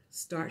to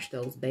starch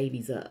those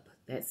babies up.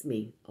 That's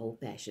me,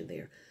 old-fashioned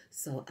there.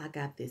 So I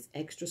got this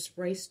Extra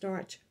Spray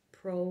Starch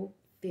Pro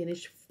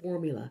Finish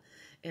Formula.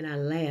 And I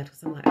laughed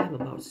because I'm like, I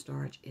haven't bought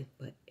starch in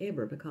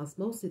forever, because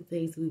most of the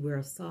things we wear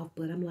are soft.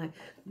 But I'm like,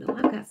 no,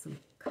 I've got some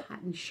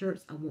cotton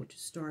shirts I want to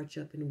starch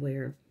up and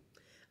wear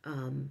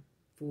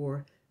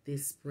for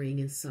this spring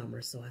and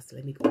summer. So I said,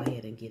 let me go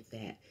ahead and get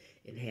that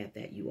and have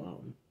that, you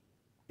all.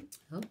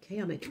 Okay,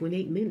 I'm at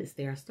 28 minutes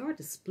there. I started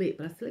to split,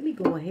 but I said, let me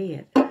go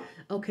ahead.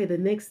 Okay, the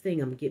next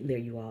thing I'm getting there,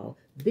 you all.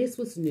 This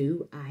was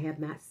new. I have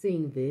not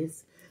seen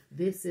this.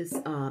 This is,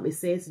 it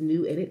says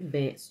new and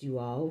advanced, you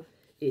all.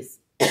 It's,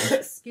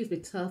 excuse me,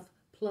 Tough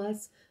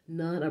Plus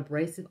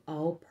Non-Abrasive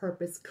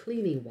All-Purpose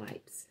Cleaning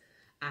Wipes.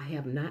 I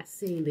have not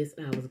seen this,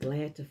 and I was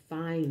glad to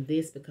find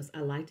this because I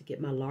like to get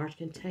my large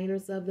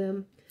containers of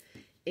them.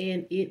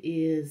 And it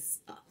is,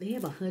 they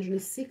have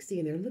 160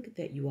 in there. Look at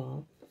that, you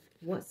all.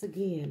 Once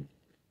again,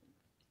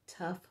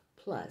 Tough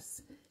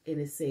Plus. And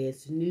it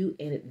says new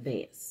and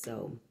advanced.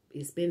 So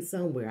it's been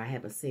somewhere I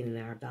haven't seen it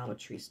in our Dollar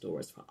Tree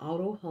stores for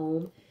auto,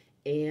 home,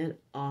 and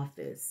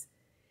office.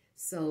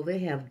 So they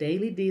have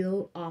daily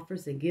deal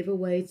offers and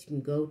giveaways you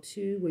can go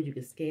to where you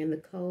can scan the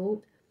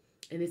code.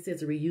 And it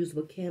says a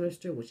reusable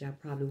canister, which I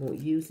probably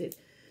won't use it.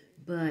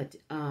 But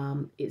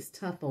it's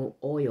tough on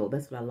oil.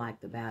 That's what I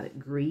liked about it.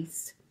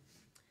 Grease,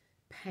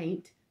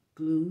 paint,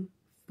 glue,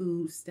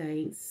 food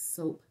stains,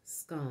 soap,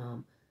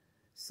 scum.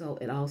 So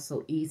it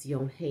also easy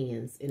on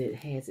hands, and it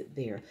has it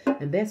there.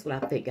 And that's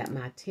what I think got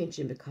my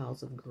attention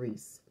because of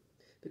grease.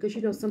 Because,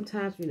 you know,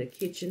 sometimes you're in the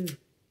kitchen,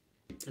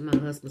 and my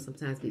husband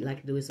sometimes be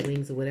like to do his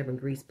wings or whatever, and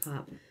grease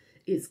pop.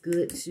 It's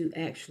good to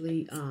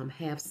actually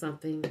have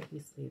something. Let me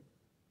see.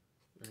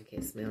 I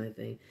can't smell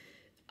anything.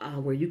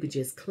 Where you could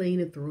just clean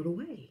and throw it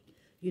away.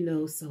 You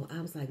know, so I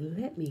was like,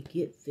 let me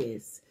get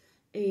this.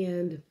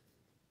 And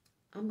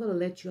I'm going to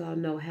let you all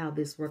know how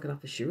this working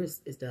out. For sure,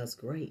 it does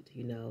great,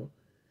 you know,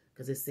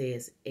 because it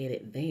says and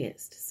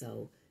advanced.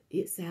 So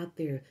it's out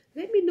there.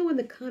 Let me know in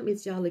the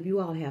comments, y'all, if you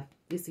all have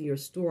this in your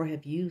store,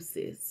 have used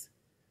this.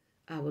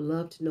 I would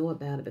love to know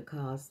about it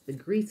because the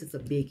grease is a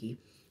biggie.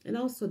 And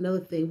also another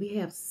thing, we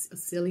have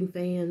ceiling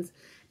fans,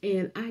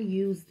 and I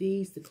use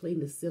these to clean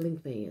the ceiling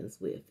fans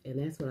with. And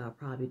that's what I'll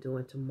probably be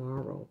doing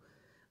tomorrow.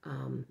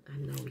 I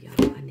know,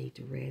 y'all, I need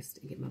to rest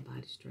and get my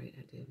body straight.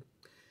 I do.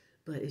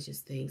 But it's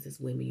just things as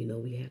women, you know,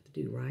 we have to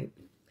do, right?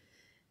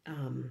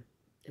 And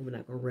we're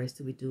not going to rest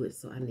till we do it,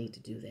 so I need to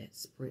do that.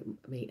 Spring,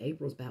 I mean,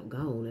 April's about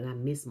gone, and I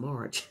miss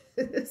March.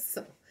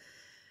 So,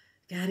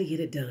 got to get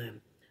it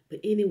done. But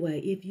anyway,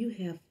 if you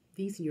have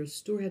these in your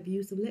store, have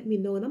used them, let me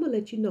know, and I'm going to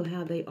let you know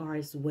how they are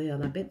as well,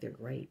 and I bet they're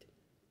great.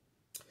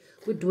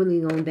 We're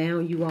dwindling on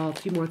down, you all. A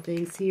few more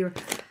things here.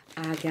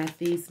 I got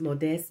these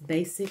Modest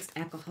Basics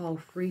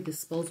alcohol-free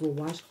disposable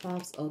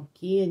washcloths.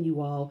 Again,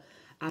 you all,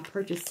 I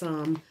purchased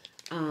some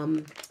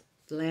the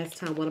last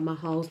time, one of my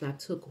hauls, and I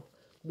took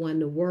one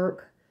to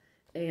work,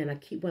 and I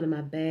keep one in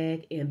my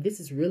bag, and this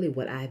is really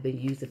what I've been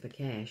using for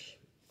Cash.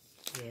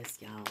 Yes,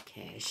 y'all,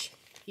 Cash.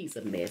 He's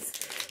a mess.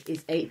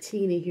 It's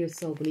 18 in here,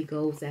 so when he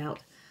goes out,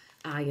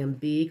 I am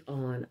big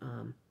on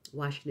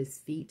washing his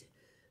feet.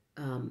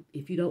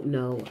 If you don't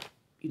know,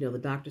 you know, the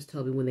doctors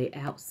told me when they're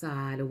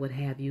outside or what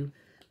have you,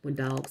 when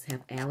dogs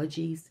have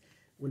allergies,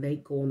 when they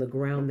go on the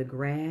ground, the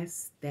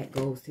grass, that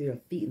goes to their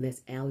feet, and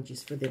that's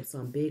allergies for them. So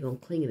I'm big on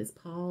cleaning his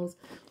paws,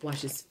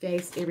 wash his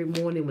face every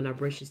morning. When I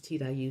brush his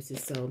teeth, I use it.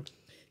 So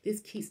this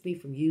keeps me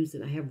from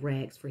using, I have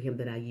rags for him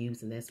that I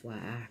use, and that's why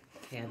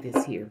I have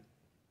this here.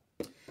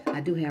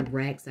 I do have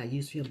rags I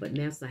use for him, but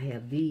now since I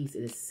have these,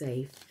 it is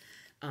safe.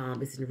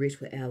 It's enriched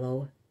with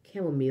aloe,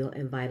 chamomile,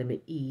 and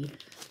vitamin E.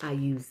 I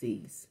use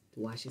these to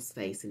wash his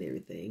face and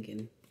everything.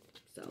 And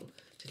so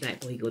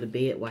tonight when he go to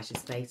bed, wash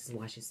his face and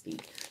wash his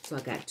feet. So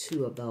I got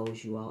 2 of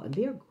those, you all. And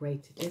they're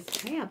great to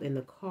just have in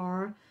the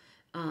car,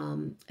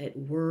 at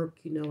work.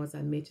 You know, as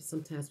I mentioned,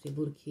 sometimes we have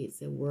little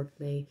kids at work.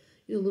 They,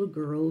 you know, little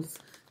girls,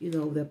 you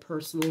know, they're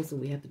personals,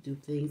 and we have to do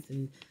things.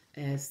 And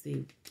as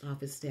the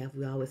office staff,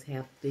 we always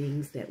have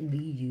things that we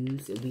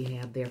use, and we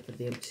have there for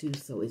them too.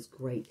 So it's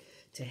great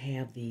to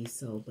have these.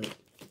 So, but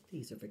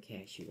these are for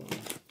Cash, you all,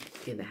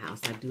 in the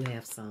house. I do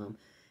have some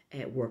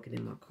at work and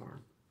in my car.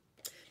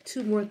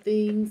 2 more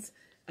things.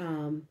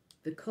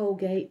 The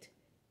Colgate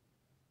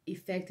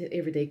Effective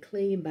Everyday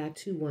Clean. Buy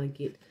 2, 1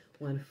 get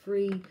 1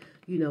 free.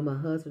 You know, my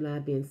husband and I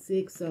been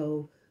sick,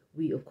 so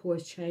we, of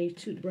course, changed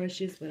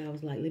toothbrushes. But I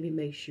was like, let me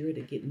make sure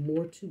to get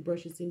more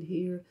toothbrushes in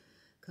here,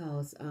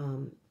 because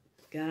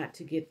got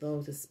to get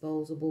those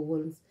disposable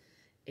ones,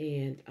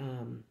 and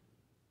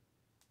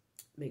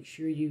make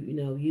sure you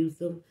know, use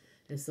them.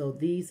 And so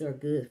these are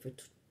good for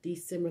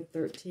December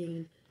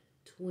 13,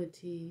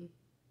 20.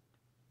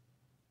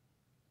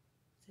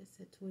 That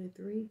said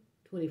 23,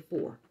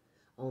 24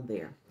 on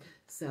there.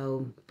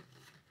 So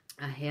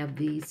I have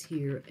these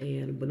here,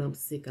 and when I'm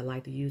sick, I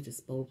like to use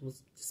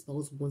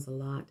disposable ones a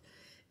lot.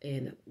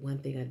 And one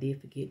thing I did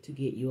forget to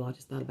get you all,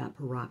 just thought about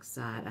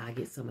peroxide. I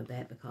get some of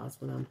that because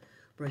when I'm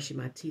brushing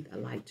my teeth, I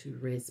like to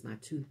rinse my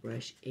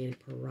toothbrush in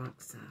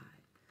peroxide.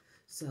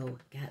 So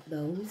got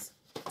those.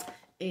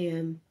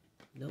 And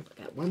nope,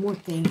 I got one more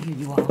thing here,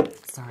 you all.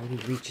 Sorry,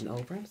 we're reaching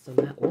over. I'm so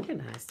not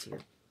organized here.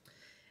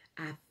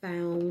 I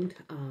found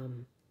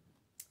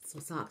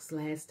some socks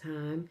last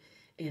time,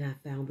 and I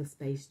found the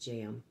Space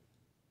Jam.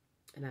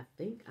 And I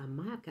think I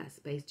might have got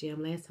Space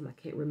Jam last time. I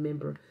can't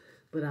remember,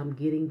 but I'm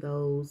getting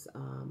those.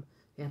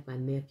 I have my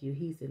nephew.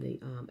 He's in the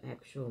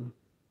actual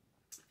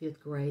 5th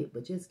grade,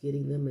 but just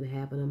getting them and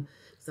having them.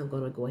 So I'm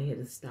going to go ahead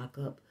and stock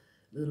up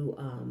little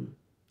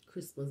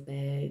Christmas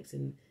bags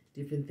and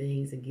different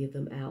things and give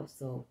them out.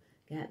 So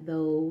got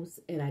those.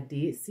 And I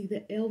did see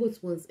the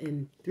Elvis ones,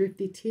 and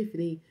Thrifty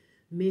Tiffany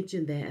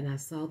mentioned that, and I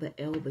saw the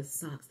Elvis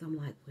socks. I'm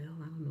like, well,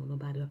 I don't know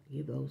nobody else can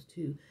give those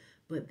to,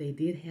 but they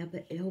did have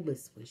the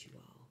Elvis ones, you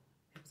all.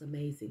 It was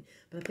amazing.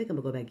 But I think I'm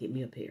gonna go back and get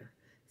me a pair,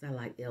 because I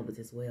like Elvis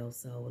as well.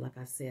 So like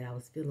I said, I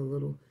was feeling a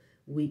little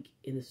weak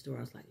in the store.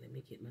 I was like, let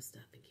me get my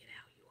stuff and get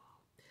out, you all.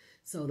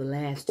 So the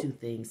last 2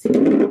 things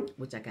here,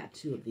 which I got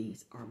 2 of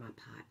these, are my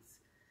pots.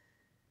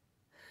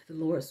 The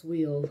Lord's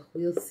will,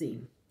 we'll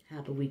see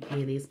how the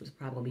weekend is, but it's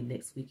probably gonna be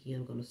next weekend.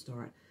 I'm gonna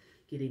start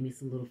getting me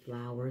some little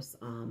flowers,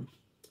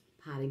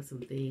 potting some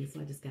things. So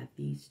I just got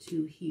these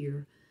 2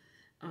 here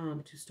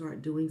to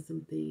start doing some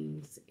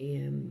things.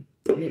 And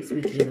next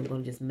weekend, I'm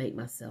going to just make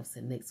myself.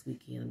 So next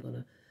weekend, I'm going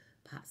to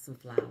pot some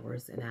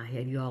flowers. And I'll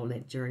have you all on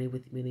that journey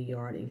with me in the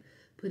yard and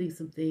putting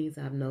some things.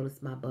 I've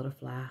noticed my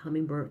butterfly,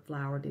 hummingbird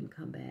flower didn't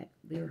come back.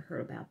 Never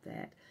heard about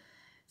that.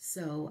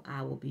 So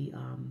I will be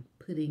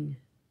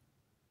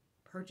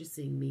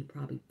purchasing me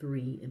probably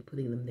 3 and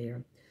putting them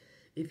there.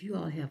 If you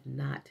all have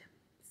not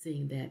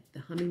seen that,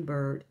 the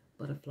hummingbird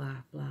butterfly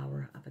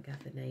flower, I forgot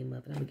the name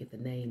of it. I'm going to get the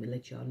name and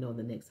let y'all know in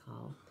the next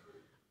haul.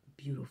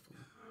 Beautiful.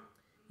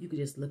 You can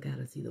just look out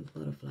and see the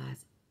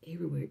butterflies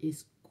everywhere.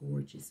 It's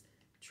gorgeous.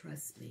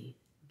 Trust me,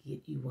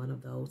 get you one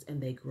of those.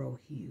 And they grow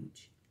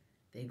huge.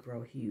 They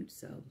grow huge.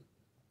 So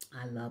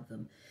I love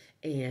them.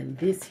 And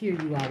this here,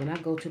 you all, when I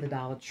go to the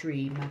Dollar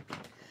Tree,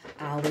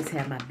 I always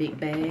have my big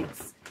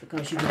bags,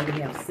 because you know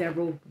they have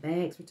several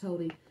bags for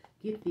Toady.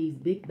 Get these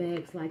big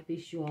bags like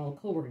this, you all.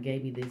 Coworker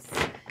gave me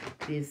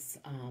this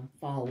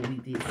fall when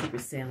we did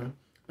Secret Santa,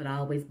 but I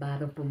always buy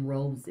them from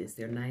Roses.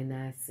 They're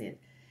 99 cents.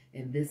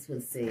 And this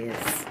one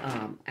says,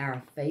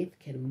 our faith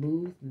can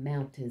move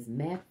mountains,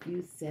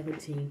 Matthew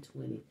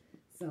 17:20.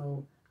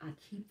 So I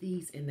keep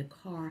these in the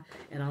car,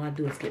 and all I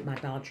do is get my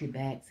Dollar Tree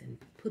bags and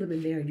put them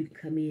in there, and you can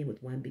come in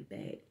with one big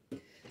bag.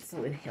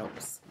 So it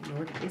helps. You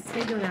know, it's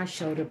heavy on our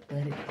shoulder,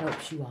 but it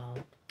helps you all.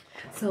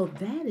 So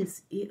that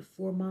is it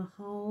for my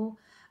haul.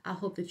 I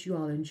hope that you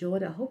all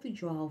enjoyed it. I hope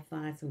that you all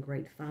find some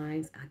great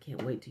finds. I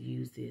can't wait to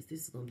use this.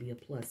 This is going to be a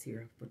plus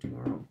here for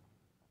tomorrow.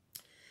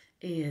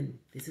 And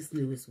this is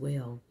new as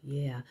well.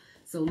 Yeah.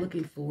 So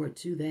looking forward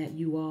to that,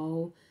 you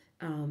all,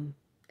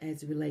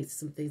 as it relates to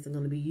some things I'm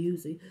going to be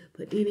using.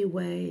 But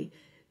anyway,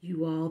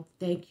 you all,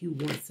 thank you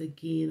once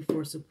again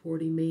for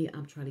supporting me.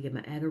 I'm trying to get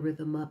my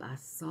algorithm up. I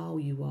saw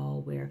you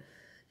all where,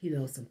 you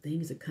know, some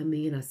things are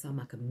coming in. I saw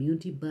my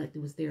community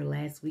button was there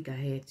last week. I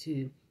had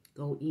to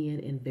go in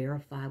and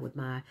verify with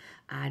my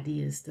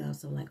ID and stuff.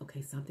 So I'm like,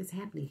 okay, something's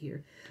happening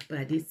here. But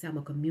I did see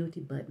my community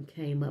button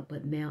came up,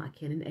 but now I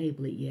can't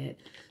enable it yet.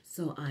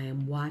 So I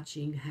am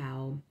watching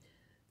how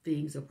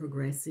things are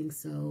progressing.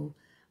 So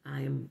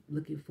I am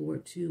looking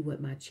forward to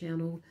what my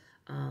channel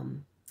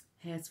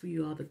has for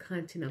you all, the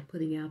content I'm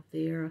putting out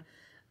there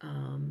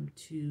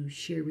to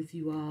share with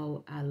you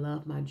all. I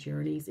love my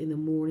journeys in the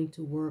morning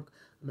to work,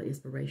 my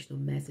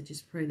inspirational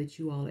messages. Pray that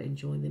you all are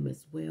enjoying them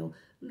as well.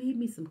 Leave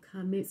me some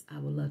comments. I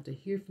would love to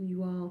hear from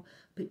you all.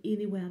 But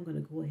anyway, I'm going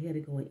to go ahead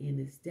and go and end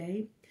this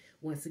day.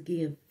 Once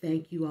again,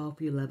 thank you all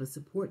for your love and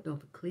support.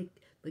 Don't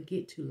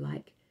forget to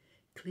like,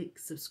 click,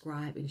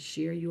 subscribe, and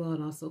share you all.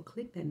 And also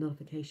click that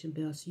notification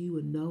bell so you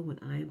will know when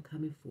I am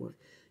coming forth.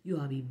 You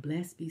all be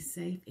blessed, be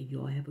safe, and you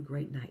all have a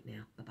great night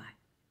now. Bye-bye.